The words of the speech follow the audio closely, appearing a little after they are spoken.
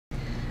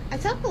I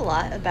talk a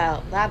lot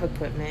about lab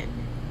equipment,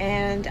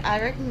 and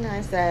I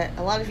recognize that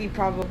a lot of you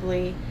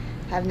probably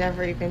have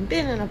never even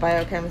been in a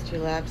biochemistry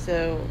lab,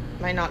 so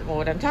might not know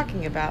what I'm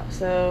talking about.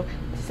 So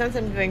since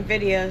I'm doing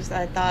videos,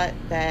 I thought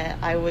that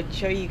I would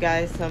show you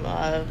guys some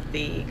of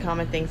the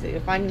common things that you'll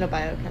find in a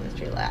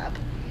biochemistry lab.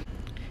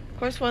 Of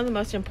course, one of the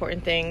most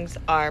important things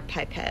are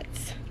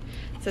pipettes.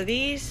 So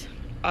these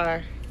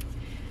are,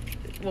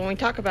 when we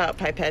talk about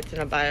pipettes in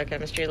a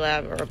biochemistry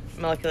lab or a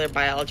molecular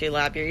biology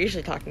lab, you're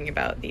usually talking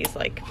about these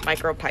like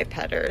micro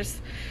pipetters.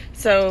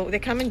 So they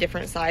come in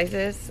different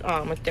sizes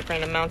with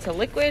different amounts of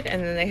liquid,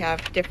 and then they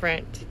have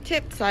different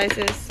tip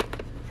sizes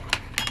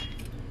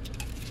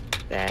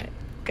that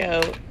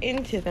go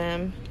into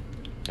them,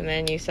 and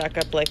then you suck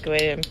up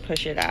liquid and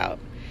push it out.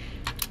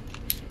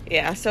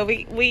 Yeah, so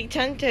we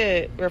tend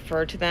to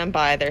refer to them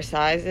by their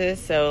sizes.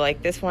 So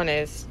like this one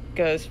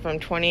goes from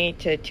 20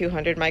 to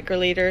 200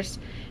 microliters,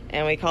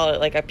 and we call it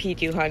like a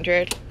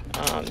P200.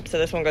 So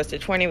this one goes to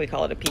 20, we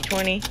call it a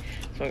P20.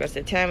 This one goes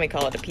to 10, we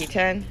call it a P10.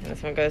 And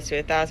this one goes to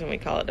 1,000, we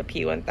call it a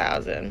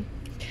P1000.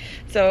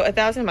 So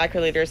 1,000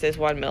 microliters is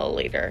 1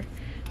 milliliter.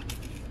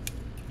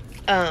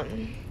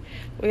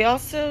 We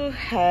also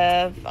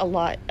have a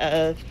lot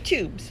of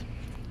tubes.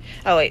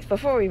 Oh wait,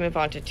 before we move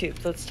on to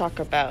tubes, let's talk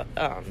about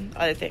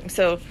other things.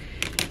 So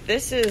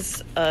this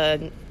is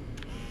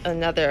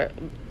another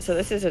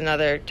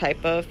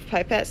type of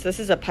pipette. So this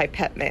is a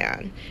pipette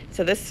man.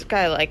 So this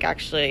guy like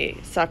actually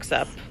sucks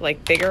up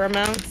like bigger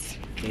amounts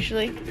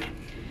usually.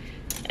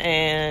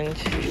 And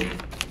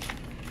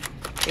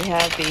we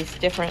have these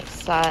different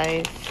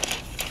size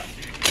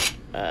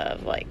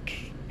of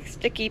like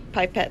sticky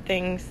pipette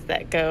things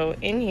that go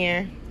in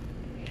here.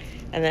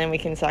 And then we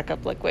can suck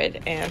up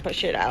liquid and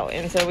push it out.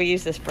 And so we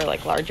use this for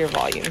like larger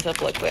volumes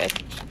of liquid.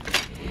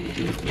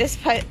 This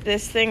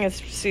thing is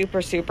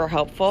super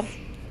helpful.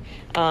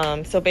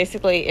 So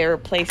basically it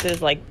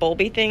replaces like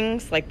bulby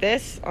things like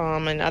this,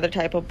 and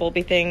type of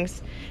bulby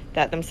things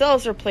that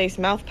themselves replace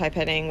mouth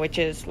pipetting, which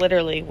is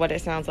literally what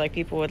it sounds like.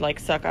 People would like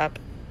suck up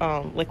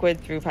liquid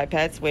through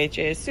pipettes, which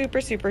is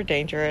super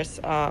dangerous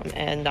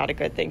and not a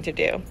good thing to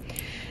do.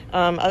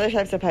 Other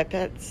types of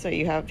pipettes, so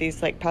you have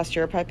these like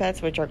Pcr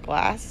pipettes, which are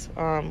glass.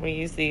 We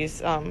use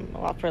these a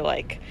lot for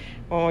like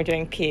when we're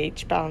doing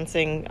pH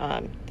balancing,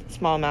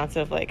 small amounts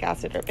of like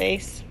acid or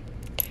base.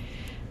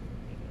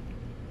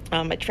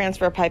 A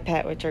transfer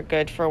pipette, which are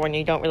good for when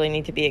you don't really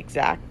need to be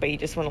exact, but you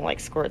just want to like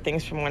squirt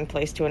things from one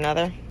place to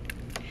another.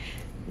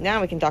 Now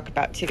we can talk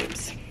about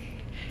tubes.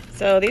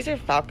 So these are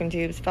Falcon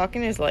tubes.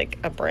 Falcon is like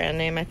a brand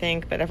name, I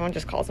think, but everyone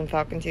just calls them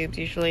Falcon tubes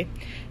usually.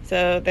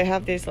 So they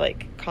have these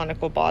like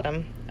conical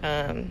bottom,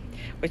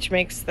 which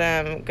makes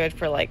them good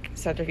for like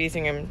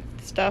centrifuging and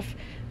stuff,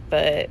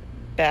 but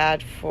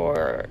bad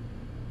for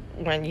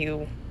when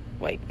you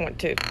like want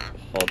to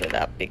hold it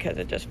up because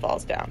it just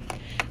falls down.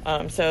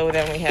 So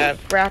then we have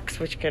racks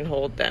which can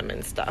hold them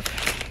and stuff.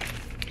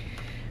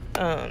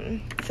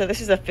 So this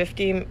is a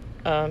 50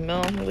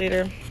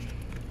 milliliter.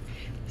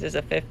 This is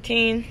a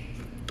 15.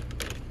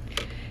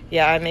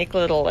 Yeah, I make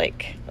little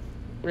like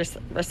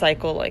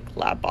recycle like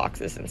lab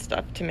boxes and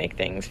stuff to make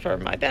things for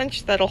my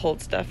bench that'll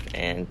hold stuff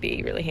and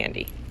be really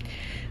handy.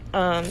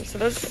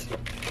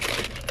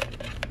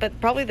 But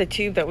probably the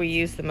tube that we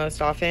use the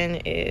most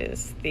often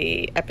is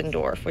the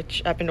Eppendorf,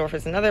 which Eppendorf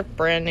is another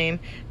brand name,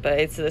 but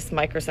it's this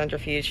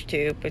microcentrifuge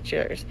tube,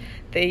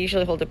 they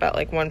usually hold about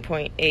like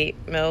 1.8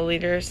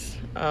 milliliters.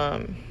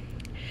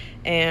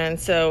 And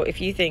so if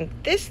you think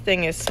this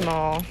thing is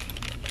small,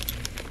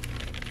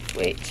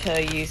 wait till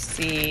you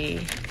see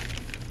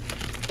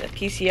the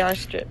Pcr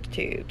Strip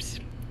Tubes.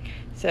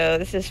 So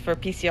this is for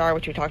PCR,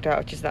 which we talked about,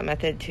 which is that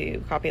method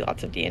to copy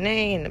lots of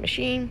DNA in the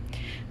machine.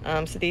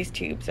 So these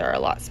tubes are a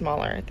lot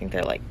smaller. I think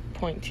they're like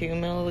 0.2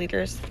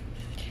 milliliters,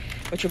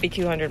 which would be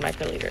 200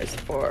 microliters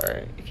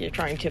for if you're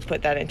trying to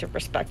put that into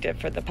perspective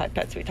for the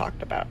pipettes we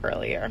talked about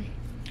earlier.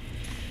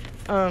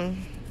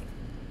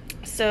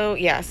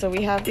 So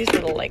we have these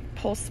little like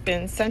pulse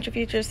spin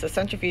centrifuges. So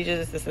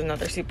centrifuges is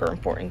another super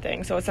important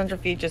thing. So a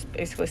centrifuge is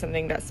basically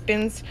something that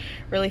spins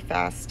really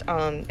fast,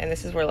 and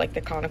this is where like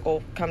the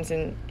conical comes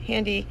in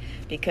handy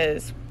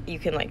because you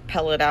can like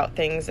pellet out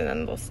things and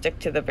then they'll stick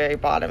to the very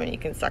bottom and you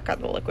can suck out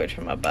the liquid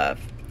from above.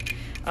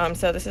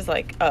 So this is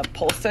like a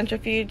pulse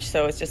centrifuge,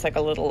 so it's just like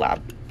a little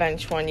lab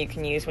bench one you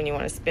can use when you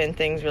want to spin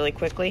things really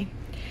quickly.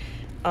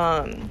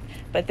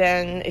 But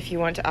then if you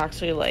want to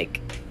actually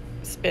like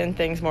spin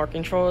things more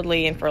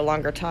controlledly and for a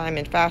longer time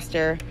and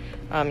faster,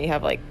 you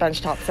have like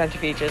benchtop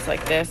centrifuges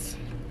like this.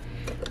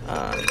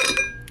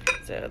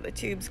 So the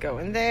tubes go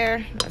in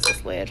there, that's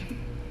this lid,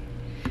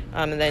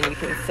 and then you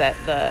can set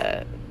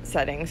the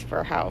settings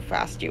for how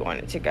fast you want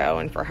it to go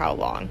and for how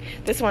long.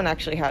 This one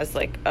actually has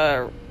like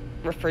a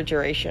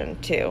refrigeration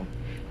too,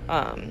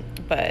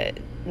 but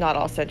not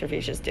all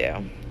centrifuges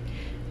do.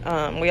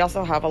 We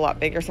also have a lot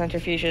bigger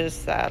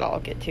centrifuges that I'll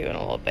get to in a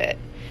little bit.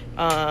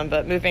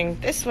 But moving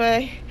this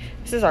way,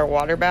 this is our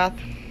water bath.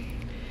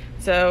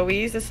 So we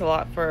use this a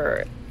lot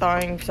for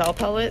thawing cell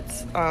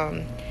pellets,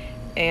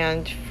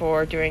 and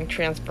for doing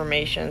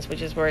transformations,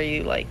 which is where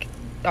you like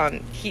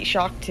heat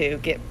shock to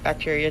get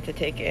bacteria to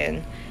take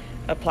in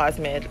a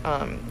plasmid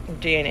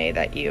DNA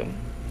that you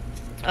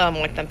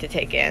want them to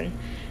take in.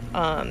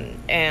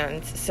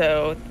 And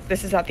so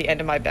this is at the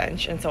end of my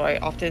bench, and so I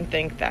often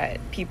think that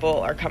people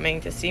are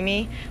coming to see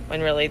me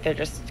when really they're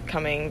just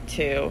coming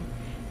to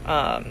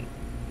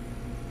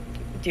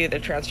do the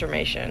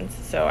transformations.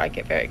 So I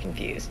get very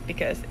confused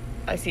because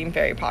I seem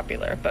very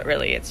popular, but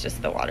really it's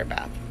just the water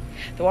bath.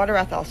 The water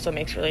bath also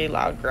makes really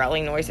loud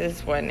growling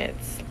noises when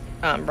it's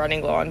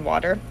running low on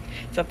water.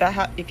 So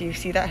if you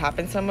see that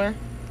happen somewhere,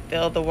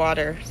 fill the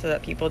water so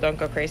that people don't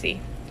go crazy.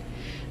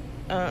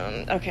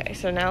 Okay,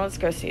 so now let's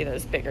go see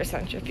those bigger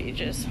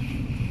centrifuges.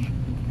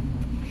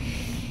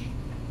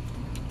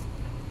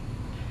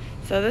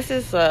 So this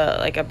is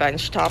like a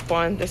benchtop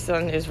one. This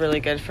one is really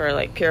good for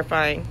like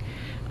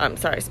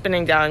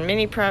spinning down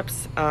mini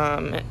preps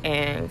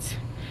and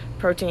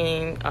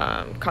protein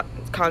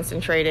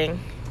concentrating.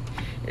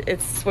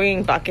 It's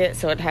swinging bucket,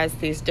 so it has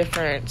these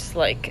different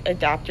like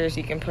adapters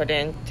you can put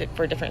in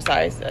for different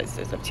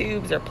sizes of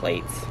tubes or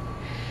plates.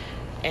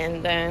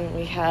 And then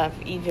we have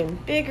even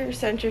bigger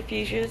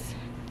centrifuges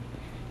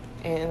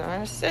in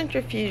our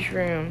centrifuge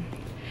room.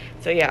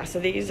 So yeah,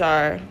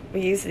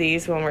 we use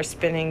these when we're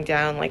spinning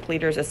down like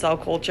liters of cell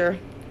culture.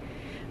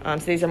 So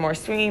these are more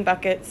swinging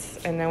buckets.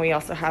 And then we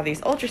also have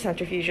these ultra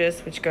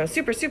centrifuges, which go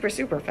super, super,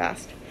 super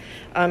fast.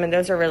 And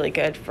those are really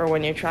good for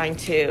when you're trying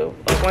to,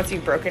 like once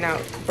you've broken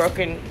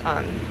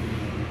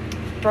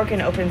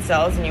open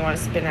cells and you want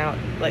to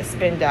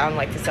spin down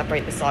to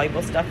separate the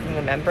soluble stuff from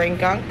the membrane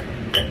gunk.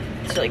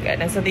 It's really good.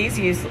 And so these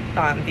use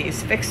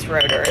these fixed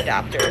rotor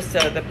adapters,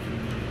 so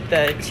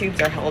the tubes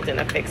are held in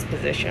a fixed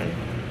position,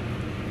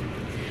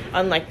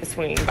 unlike the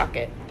swinging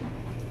bucket.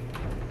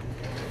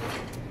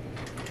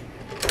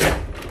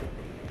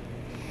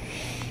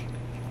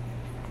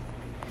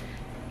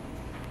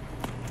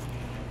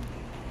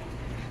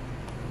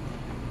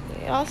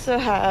 We also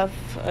have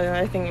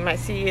another thing you might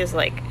see is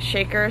like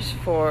shakers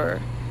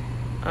for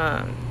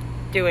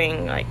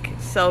doing like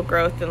cell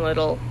growth in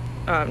little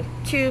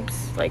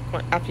tubes, like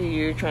after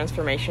you do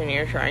transformation,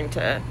 you're trying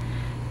to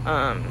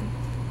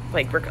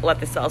let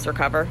the cells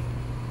recover.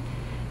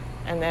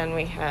 And then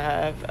we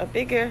have a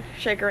bigger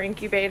shaker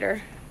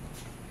incubator,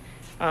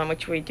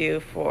 which we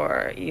use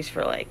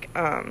for like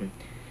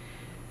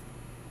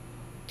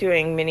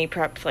doing mini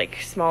preps,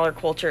 like smaller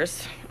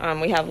cultures.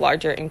 We have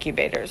larger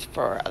incubators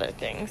for other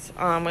things.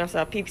 We also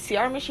have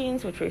PCR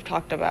machines, which we've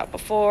talked about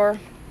before.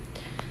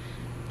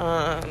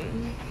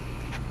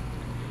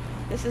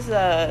 This is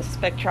a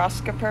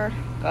spectroscoper.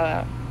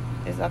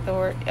 Is that the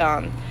word?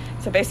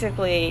 So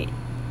basically,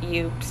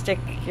 you stick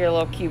your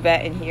little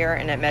cuvette in here,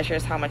 and it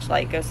measures how much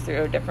light goes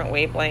through different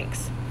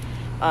wavelengths.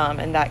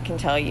 And that can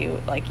tell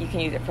you, like, you can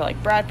use it for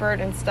like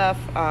Bradford and stuff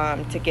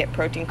to get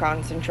protein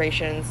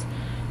concentrations,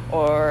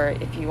 or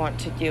if you want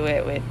to do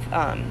it with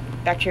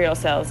bacterial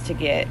cells to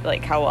get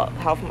like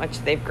how much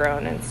they've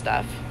grown and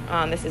stuff.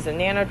 This is a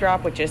nano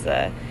drop, which is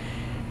a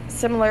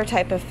similar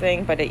type of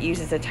thing, but it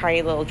uses a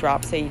tiny little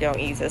drop so you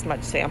don't use as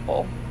much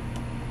sample.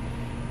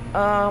 We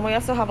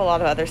also have a lot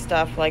of other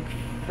stuff like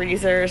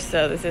freezers.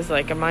 So this is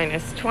like a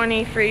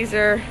 -20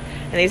 freezer,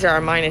 and these are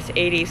our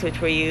 -80s,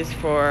 which we use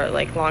for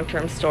like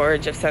long-term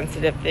storage of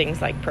sensitive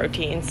things like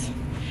proteins.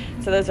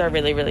 So those are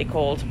really, really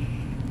cold.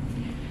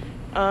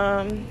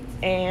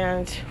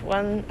 And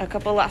a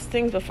couple last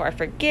things before I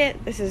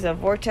forget. This is a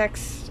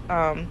Vortex.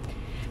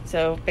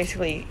 So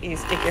basically you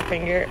stick your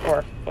finger,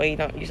 you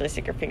don't usually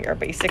stick your finger,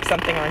 but you stick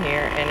something on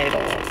here and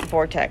it'll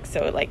vortex,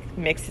 so it like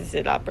mixes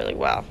it up really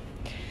well.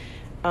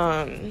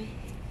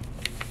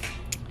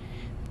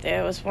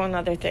 There was one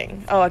other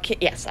thing. I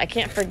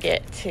can't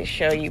forget to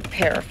show you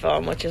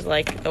Parafoam, which is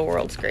like the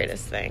world's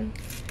greatest thing.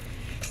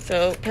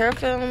 So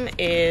Parafoam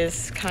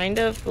is kind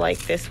of like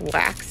this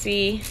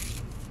waxy,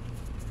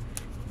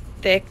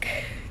 thick,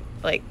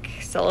 like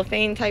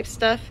cellophane type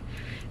stuff.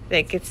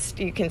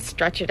 You can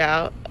stretch it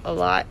out a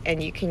lot,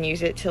 and you can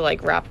use it to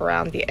like wrap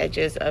around the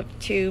edges of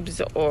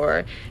tubes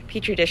or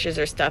petri dishes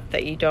or stuff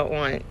that you don't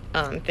want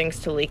things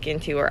to leak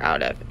into or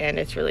out of. And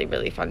it's really,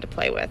 really fun to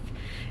play with,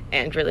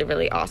 and really,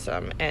 really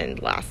awesome,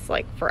 and lasts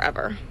like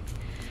forever.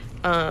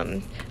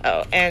 And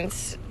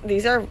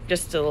these are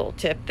just a little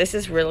tip. This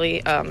is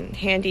really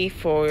handy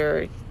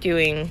for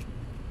doing,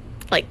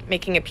 like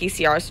making a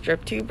PCR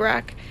strip tube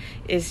rack.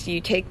 Is you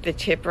take the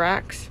tip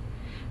racks,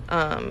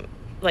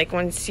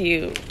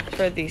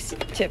 for these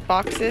tip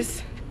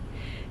boxes,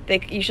 they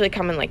usually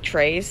come in like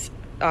trays.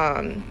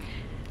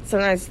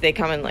 Sometimes they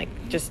come in like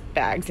just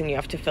bags and you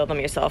have to fill them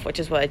yourself, which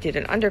is what I did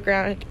in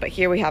underground. But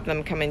here we have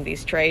them come in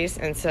these trays.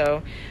 And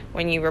so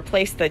when you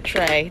replace the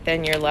tray,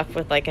 then you're left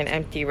with like an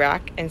empty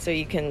rack. And so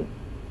you can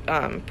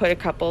put a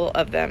couple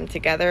of them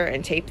together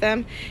and tape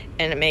them,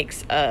 and it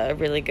makes a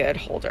really good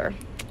holder.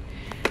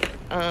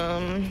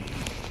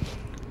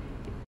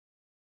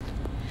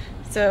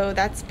 So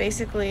that's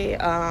basically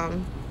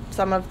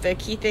some of the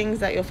key things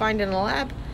that you'll find in the lab.